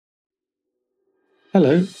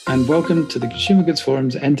Hello, and welcome to the Consumer Goods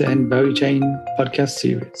Forum's End-to-End Value Chain podcast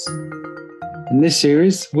series. In this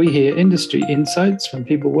series, we hear industry insights from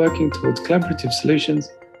people working towards collaborative solutions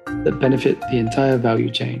that benefit the entire value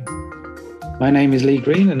chain. My name is Lee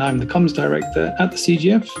Green, and I'm the Comms Director at the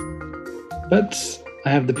CGF. But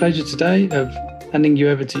I have the pleasure today of handing you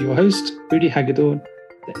over to your host, Rudy Hagedorn,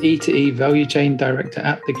 the E2E Value Chain Director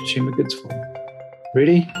at the Consumer Goods Forum.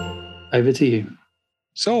 Rudy, over to you.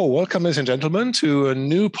 So, welcome, ladies and gentlemen, to a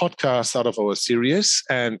new podcast out of our series.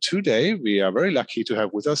 And today we are very lucky to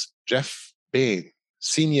have with us Jeff Bain,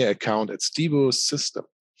 Senior Account at Stibo System.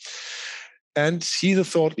 And he's a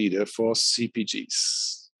thought leader for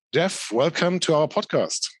CPGs. Jeff, welcome to our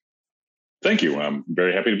podcast. Thank you. I'm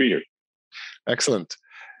very happy to be here. Excellent.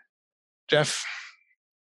 Jeff,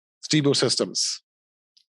 Stibo Systems,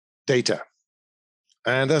 data.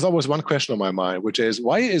 And there's always one question on my mind, which is,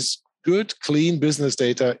 why is good, clean business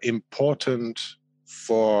data important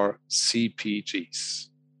for CPGs?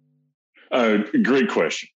 Great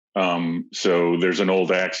question. So there's an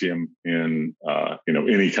old axiom in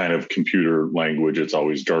any kind of computer language. It's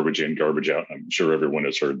always garbage in, garbage out. I'm sure everyone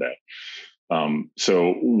has heard that.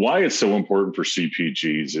 So why it's so important for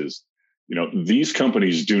CPGs is, these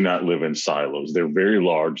companies do not live in silos. They're very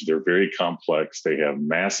large. They're very complex. They have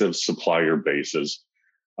massive supplier bases.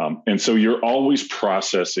 And so you're always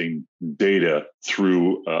processing data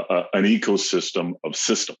through an ecosystem of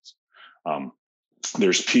systems.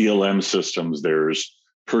 There's PLM systems, there's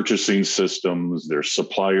purchasing systems, there's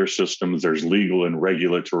supplier systems, there's legal and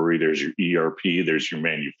regulatory, there's your ERP, there's your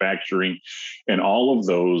manufacturing. And all of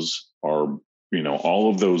those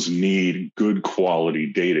need good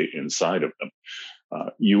quality data inside of them.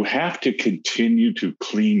 You have to continue to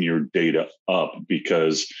clean your data up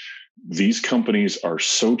because these companies are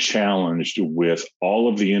so challenged with all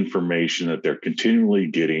of the information that they're continually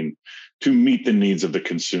getting to meet the needs of the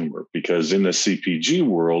consumer. Because in the CPG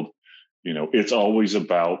world, it's always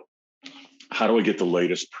about, how do I get the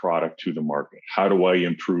latest product to the market? How do I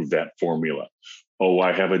improve that formula? Oh,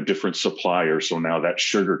 I have a different supplier, so now that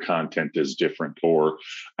sugar content is different, or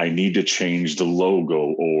I need to change the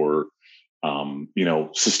logo, or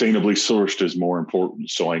sustainably sourced is more important.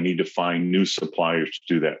 So I need to find new suppliers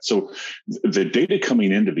to do that. So the data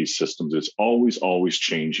coming into these systems is always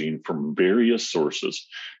changing from various sources.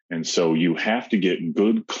 And so you have to get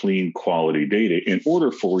good, clean, quality data in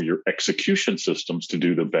order for your execution systems to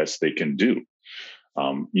do the best they can do.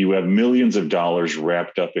 You have millions of dollars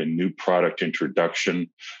wrapped up in new product introduction.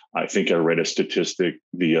 I think I read a statistic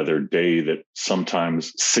the other day that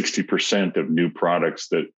sometimes 60% of new products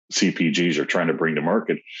that CPGs are trying to bring to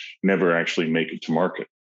market never actually make it to market.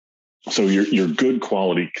 So your good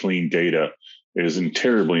quality, clean data is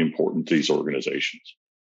terribly important to these organizations.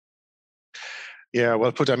 Yeah,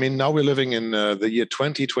 well put. I mean, now we're living in the year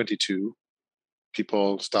 2022.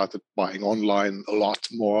 People started buying online a lot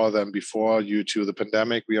more than before due to the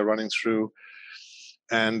pandemic we are running through.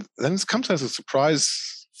 And then it comes as a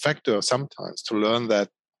surprise factor sometimes to learn that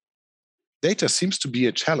data seems to be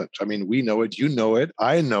a challenge. I mean, we know it, you know it,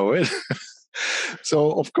 I know it.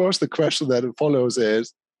 So, of course, the question that follows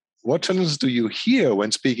is, what challenges do you hear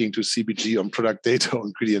when speaking to CPG on product data or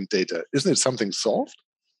ingredient data? Isn't it something solved?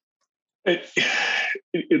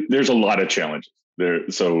 There's a lot of challenges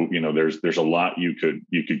there. So, there's a lot you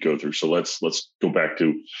could go through. So let's go back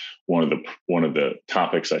to one of the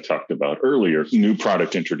topics I talked about earlier, new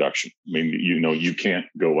product introduction. I mean, you can't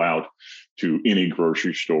go out to any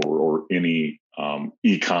grocery store or any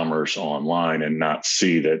e-commerce online and not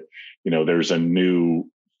see that, there's a new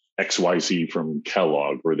XYZ from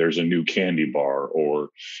Kellogg, or there's a new candy bar, or,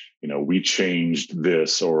 we changed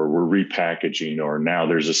this, or we're repackaging, or now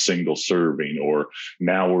there's a single serving, or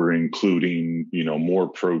now we're including, more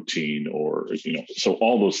protein, or, so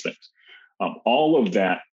all those things. All of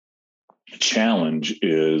that challenge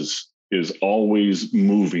is always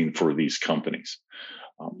moving for these companies.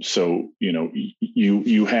 So,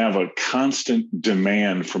 you have a constant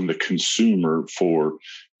demand from the consumer for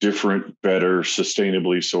different, better,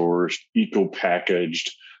 sustainably sourced,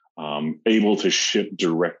 eco-packaged, able to ship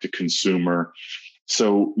direct to consumer.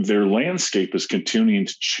 So their landscape is continuing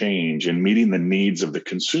to change, and meeting the needs of the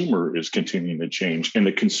consumer is continuing to change. And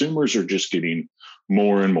the consumers are just getting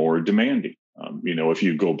more and more demanding. If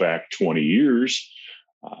you go back 20 years,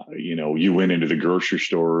 you went into the grocery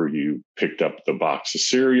store, you picked up the box of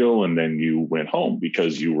cereal, and then you went home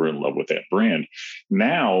because you were in love with that brand.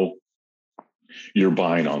 Now you're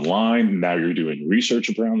buying online. Now you're doing research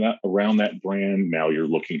around that brand. Now you're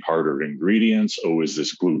looking harder at ingredients. Oh, is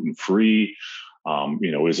this gluten-free?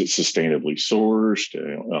 Is it sustainably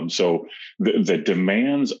sourced? So the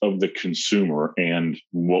demands of the consumer, and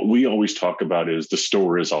what we always talk about is the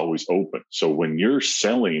store is always open. So when you're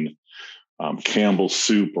selling Campbell's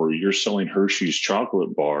soup or you're selling Hershey's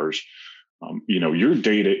chocolate bars, your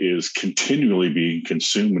data is continually being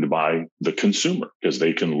consumed by the consumer because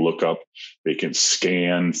they can look up, they can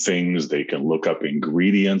scan things, they can look up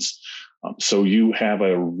ingredients. So you have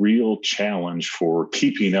a real challenge for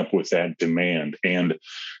keeping up with that demand. And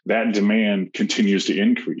that demand continues to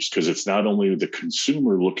increase because it's not only the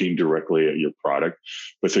consumer looking directly at your product,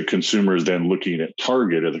 but the consumer is then looking at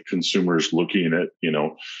Target, or the consumer's looking at,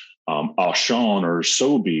 Auchan or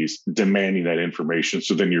Sobeys demanding that information.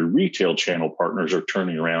 So then your retail channel partners are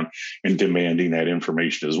turning around and demanding that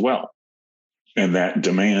information as well. And that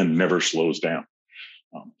demand never slows down.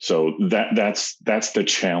 So that's the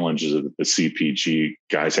challenges that the CPG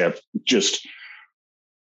guys have, just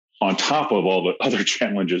on top of all the other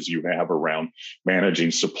challenges you have around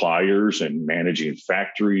managing suppliers and managing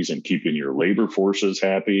factories and keeping your labor forces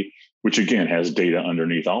happy, which again has data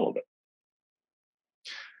underneath all of it.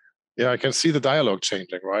 Yeah, I can see the dialogue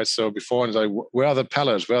changing, right? So before it's like, where are the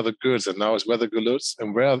pallets, where are the goods, and now it's where the goods,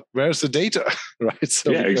 and where's the data, right?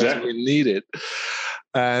 So yeah, exactly. We need it.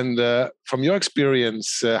 And from your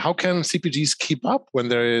experience, how can CPGs keep up when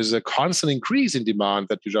there is a constant increase in demand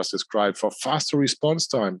that you just described for faster response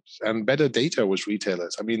times and better data with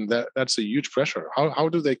retailers? I mean, that's a huge pressure. How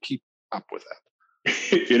do they keep up with that?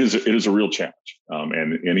 It is a real challenge,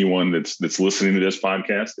 and anyone that's listening to this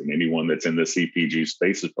podcast and anyone that's in the CPG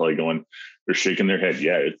space is probably they're shaking their head.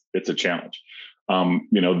 Yeah, it's a challenge.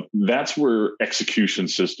 That's where execution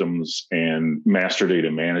systems and master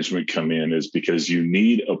data management come in, is because you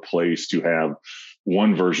need a place to have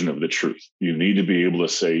one version of the truth. You need to be able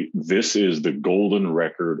to say, this is the golden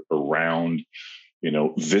record around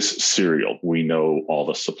this cereal. We know all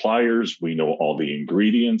the suppliers, we know all the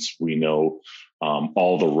ingredients, we know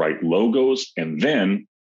all the right logos, and then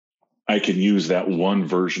I can use that one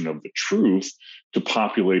version of the truth to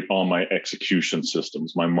populate all my execution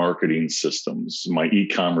systems, my marketing systems, my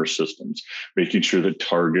e-commerce systems, making sure that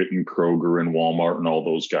Target and Kroger and Walmart and all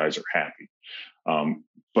those guys are happy.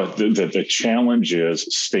 But the challenge is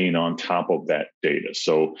staying on top of that data.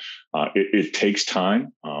 So it takes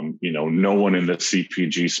time. No one in the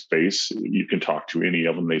CPG space, you can talk to any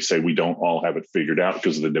of them, they say we don't all have it figured out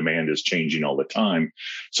because the demand is changing all the time.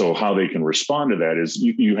 So how they can respond to that is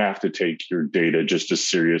you have to take your data just as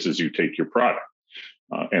serious as you take your product.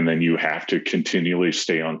 And then you have to continually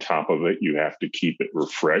stay on top of it. You have to keep it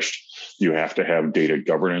refreshed. You have to have data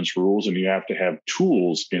governance rules, and you have to have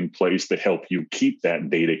tools in place that help you keep that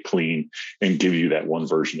data clean and give you that one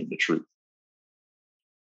version of the truth.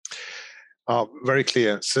 Very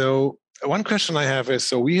clear. So one question I have is,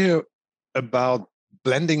 so we hear about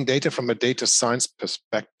blending data from a data science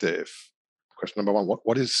perspective. Question number one,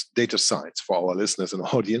 what is data science for our listeners and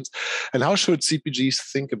audience? And how should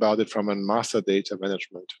CPGs think about it from a master data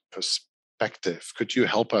management perspective? Could you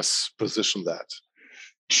help us position that?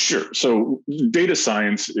 Sure. So data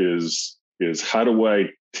science is how do I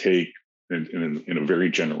take, in a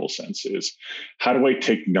very general sense, is how do I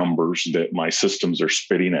take numbers that my systems are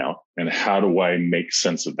spitting out, and how do I make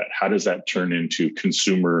sense of that? How does that turn into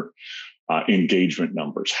consumer engagement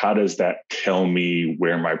numbers? How does that tell me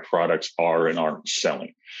where my products are and aren't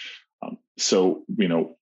selling? So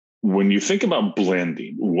when you think about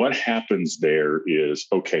blending, what happens there is,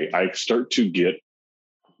 okay, I start to get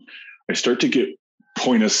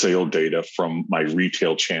point of sale data from my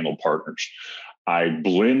retail channel partners. I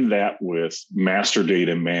blend that with master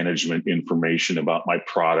data management information about my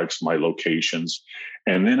products, my locations,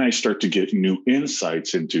 and then I start to get new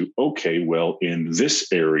insights into, okay, well, in this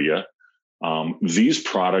area, these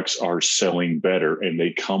products are selling better, and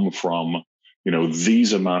they come from,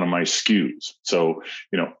 these amount of my SKUs. So,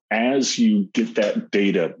 as you get that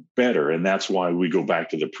data better, and that's why we go back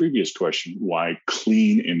to the previous question, why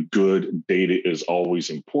clean and good data is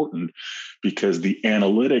always important, because the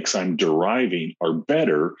analytics I'm deriving are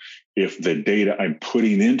better if the data I'm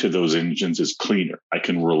putting into those engines is cleaner. I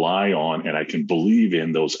can rely on and I can believe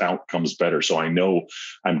in those outcomes better. So I know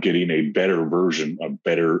I'm getting a better version, a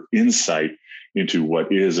better insight into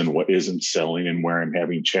what is and what isn't selling and where I'm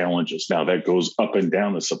having challenges. Now that goes up and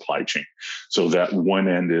down the supply chain. So that one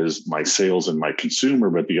end is my sales and my consumer,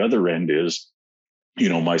 but the other end is,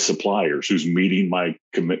 my suppliers, who's meeting my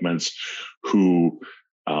commitments, who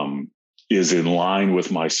is in line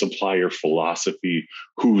with my supplier philosophy,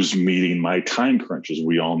 who's meeting my time crunches.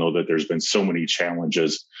 We all know that there's been so many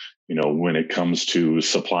challenges, when it comes to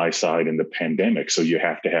supply side in the pandemic. So you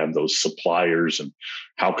have to have those suppliers, and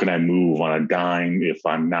how can I move on a dime if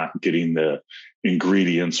I'm not getting the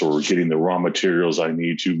ingredients or getting the raw materials I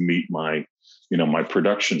need to meet my my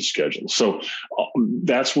production schedule. So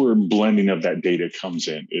that's where blending of that data comes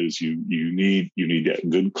in. Is you need that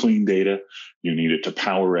good clean data, you need it to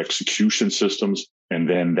power execution systems, and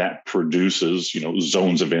then that produces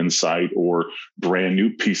zones of insight or brand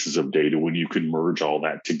new pieces of data when you can merge all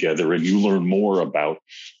that together, and you learn more about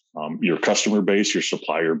your customer base, your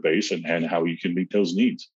supplier base, and how you can meet those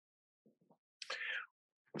needs.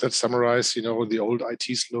 That summarize, the old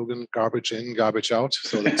IT slogan, garbage in, garbage out.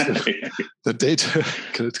 So that's the data,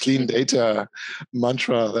 clean data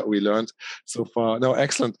mantra that we learned so far. No,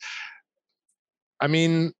 excellent. I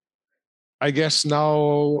mean, I guess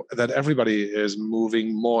now that everybody is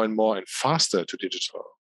moving more and more and faster to digital,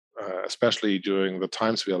 especially during the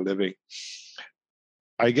times we are living,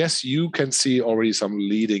 I guess you can see already some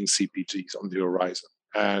leading CPGs on the horizon.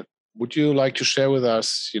 And would you like to share with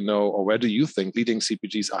us, or where do you think leading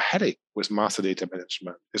CPGs are heading with master data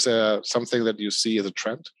management? Is there something that you see as a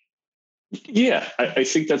trend? Yeah, I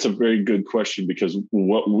think that's a very good question, because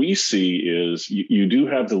what we see is you do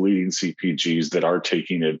have the leading CPGs that are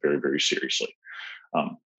taking it very, very seriously.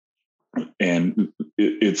 And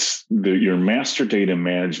it's your master data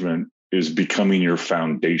management is becoming your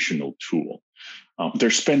foundational tool.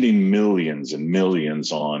 They're spending millions and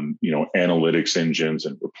millions on, analytics engines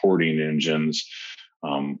and reporting engines.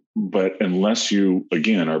 But unless you,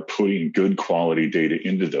 again, are putting good quality data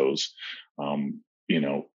into those,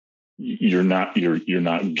 you're not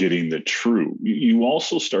getting the true. You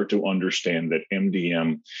also start to understand that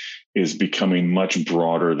MDM is becoming much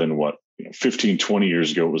broader than what 15, 20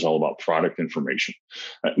 years ago, it was all about product information.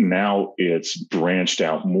 Now it's branched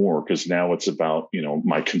out more, because now it's about,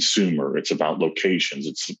 my consumer, it's about locations,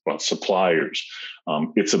 it's about suppliers.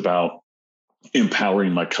 It's about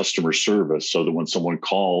empowering my customer service so that when someone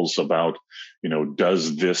calls about,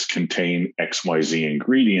 does this contain XYZ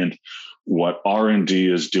ingredient, what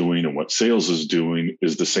R&D is doing and what sales is doing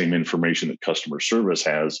is the same information that customer service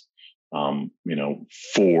has,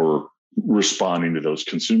 for responding to those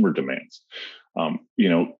consumer demands.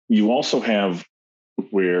 You also have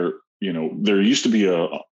where, there used to be a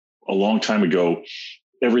long time ago,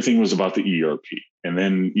 everything was about the ERP, and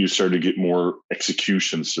then you started to get more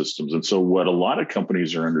execution systems. And so what a lot of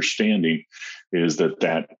companies are understanding is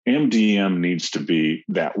that MDM needs to be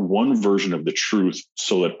that one version of the truth,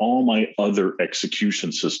 so that all my other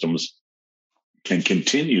execution systems can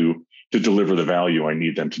continue to deliver the value I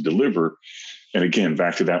need them to deliver. And again,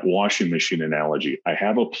 back to that washing machine analogy, I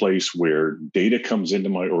have a place where data comes into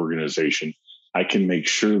my organization. I can make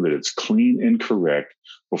sure that it's clean and correct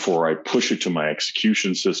before I push it to my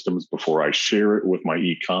execution systems, before I share it with my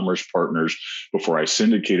e-commerce partners, before I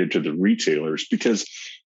syndicate it to the retailers, because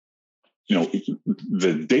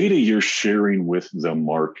the data you're sharing with the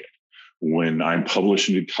market, when I'm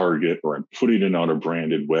publishing to Target or I'm putting it on a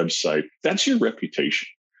branded website, that's your reputation.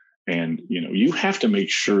 And, you have to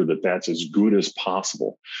make sure that that's as good as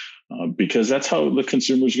possible, because that's how the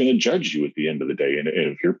consumer is going to judge you at the end of the day. And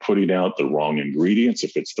if you're putting out the wrong ingredients,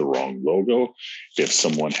 if it's the wrong logo, if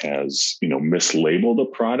someone has, mislabeled a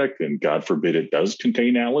product, and God forbid it does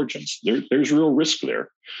contain allergens, there's real risk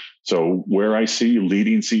there. So where I see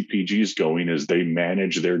leading CPGs going is they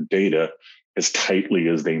manage their data as tightly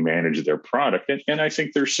as they manage their product. And I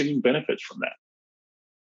think they're seeing benefits from that.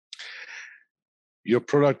 Your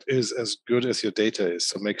product is as good as your data is,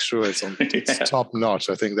 so make sure it's top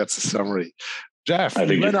notch. I think that's the summary. Jeff, I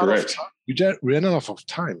think you're correct. We ran out of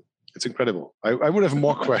time. It's incredible. I would have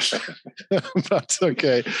more questions, but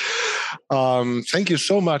okay. Thank you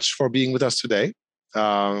so much for being with us today.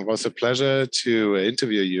 It was a pleasure to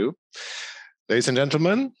interview you. Ladies and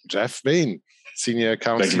gentlemen, Jeff Bain, Senior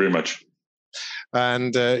Accountant. Thank you very much.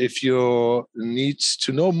 And if you need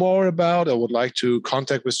to know more about or would like to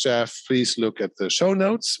contact with Jeff, please look at the show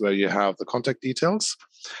notes where you have the contact details.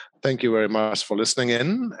 Thank you very much for listening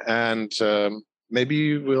in. And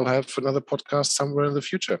maybe we'll have another podcast somewhere in the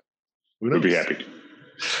future. We'll be happy.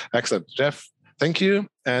 Excellent. Jeff, thank you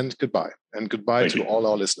and goodbye. And goodbye to all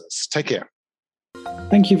our listeners. Take care.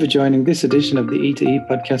 Thank you for joining this edition of the E2E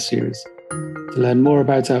podcast series. To learn more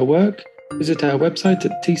about our work, visit our website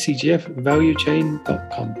at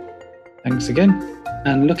tcgfvaluechain.com. Thanks again,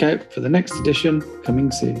 and look out for the next edition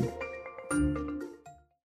coming soon.